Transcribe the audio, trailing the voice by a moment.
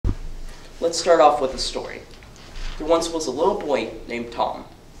Let's start off with a story. There once was a little boy named Tom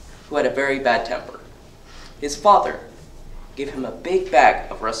who had a very bad temper. His father gave him a big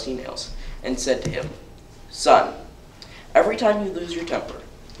bag of rusty nails and said to him, "Son, every time you lose your temper,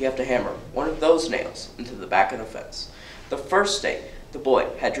 you have to hammer one of those nails into the back of the fence." The first day, the boy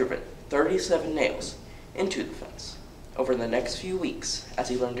had driven 37 nails into the fence. Over the next few weeks, as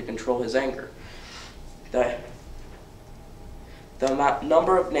he learned to control his anger, the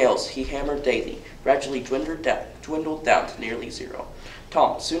number of nails he hammered daily gradually dwindled down to nearly zero.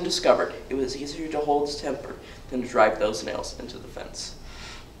 Tom soon discovered it was easier to hold his temper than to drive those nails into the fence.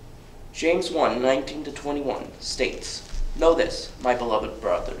 James 1:19-21 states, "Know this, my beloved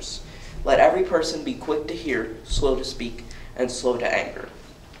brothers, let every person be quick to hear, slow to speak, and slow to anger.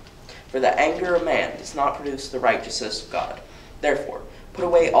 For the anger of man does not produce the righteousness of God. Therefore, put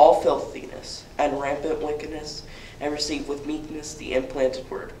away all filthiness and rampant wickedness, and receive with meekness the implanted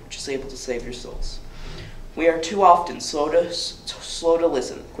word, which is able to save your souls." We are too often slow to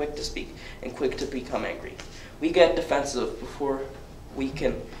listen, quick to speak, and quick to become angry. We get defensive before we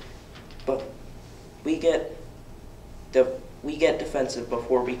can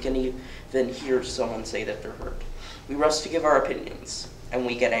even hear someone say that they're hurt. We rush to give our opinions, and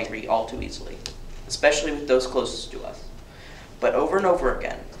we get angry all too easily, especially with those closest to us. But over and over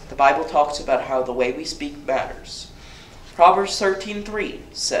again, the Bible talks about how the way we speak matters. Proverbs 13:3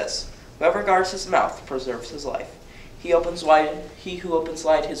 says, "Whoever guards his mouth preserves his life. He who opens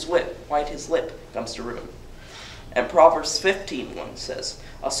wide his lip comes to ruin." And Proverbs 15:1 says,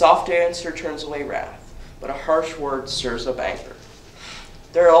 "A soft answer turns away wrath, but a harsh word stirs up anger."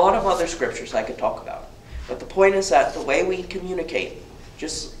 There are a lot of other scriptures I could talk about, but the point is that the way we communicate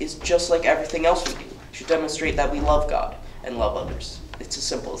is just like everything else we do. It should demonstrate that we love God and love others. It's as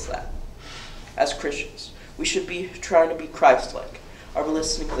simple as that. As Christians, we should be trying to be Christ-like. Are we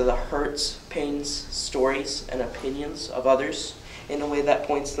listening to the hurts, pains, stories, and opinions of others in a way that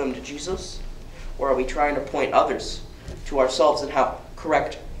points them to Jesus? Or are we trying to point others to ourselves and how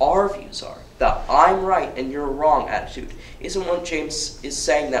correct our views are? The "I'm right and you're wrong" attitude isn't what James is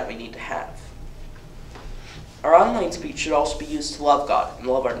saying that we need to have. Our online speech should also be used to love God and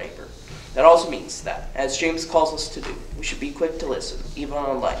love our neighbor. That also means that, as James calls us to do, we should be quick to listen, even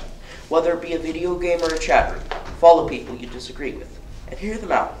online. Whether it be a video game or a chat room, follow people you disagree with, and hear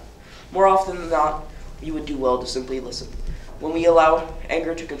them out. More often than not, you would do well to simply listen. When we allow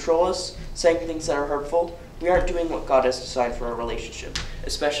anger to control us, saying things that are hurtful, we aren't doing what God has designed for our relationship,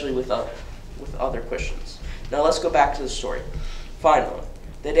 especially with other Christians. Now let's go back to the story. Finally,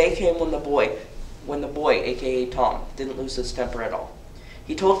 the day came when the boy, aka Tom, didn't lose his temper at all.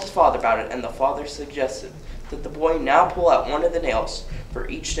 He told his father about it, and the father suggested that the boy now pull out one of the nails for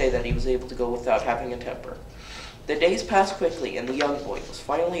each day that he was able to go without having a temper. The days passed quickly, and the young boy was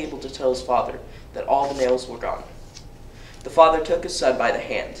finally able to tell his father that all the nails were gone. The father took his son by the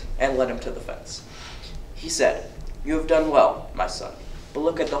hand and led him to the fence. He said, "You have done well, my son, but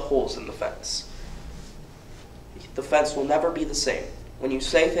look at the holes in the fence. The fence will never be the same. When you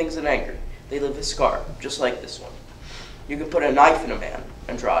say things in anger, they leave a scar, just like this one. You can put a knife in a man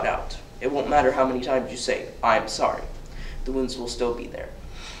and draw it out. It won't matter how many times you say, 'I'm sorry.' The wounds will still be there."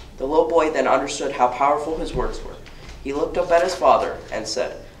 The little boy then understood how powerful his words were. He looked up at his father and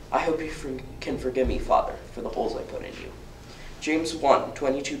said, "I hope you can forgive me, Father, for the holes I put in you." James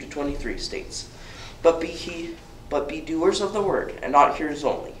 1:22-23 states, But be doers of the word, and not hearers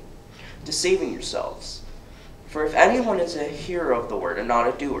only, deceiving yourselves. For if anyone is a hearer of the word and not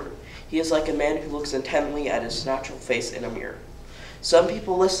a doer, he is like a man who looks intently at his natural face in a mirror. Some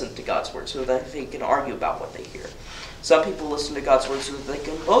people listen to God's word so that they can argue about what they hear. Some people listen to God's word so that they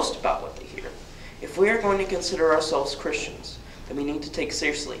can boast about what they hear. If we are going to consider ourselves Christians, then we need to take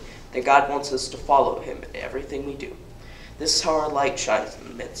seriously that God wants us to follow him in everything we do. This is how our light shines in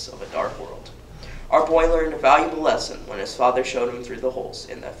the midst of a dark world. Our boy learned a valuable lesson when his father showed him through the holes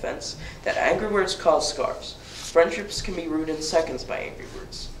in that fence that angry words cause scars. Friendships can be ruined in seconds by angry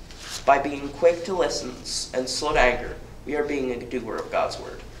words. By being quick to listen and slow to anger, we are being a doer of God's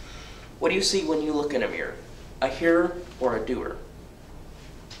word. What do you see when you look in a mirror? A hearer or a doer?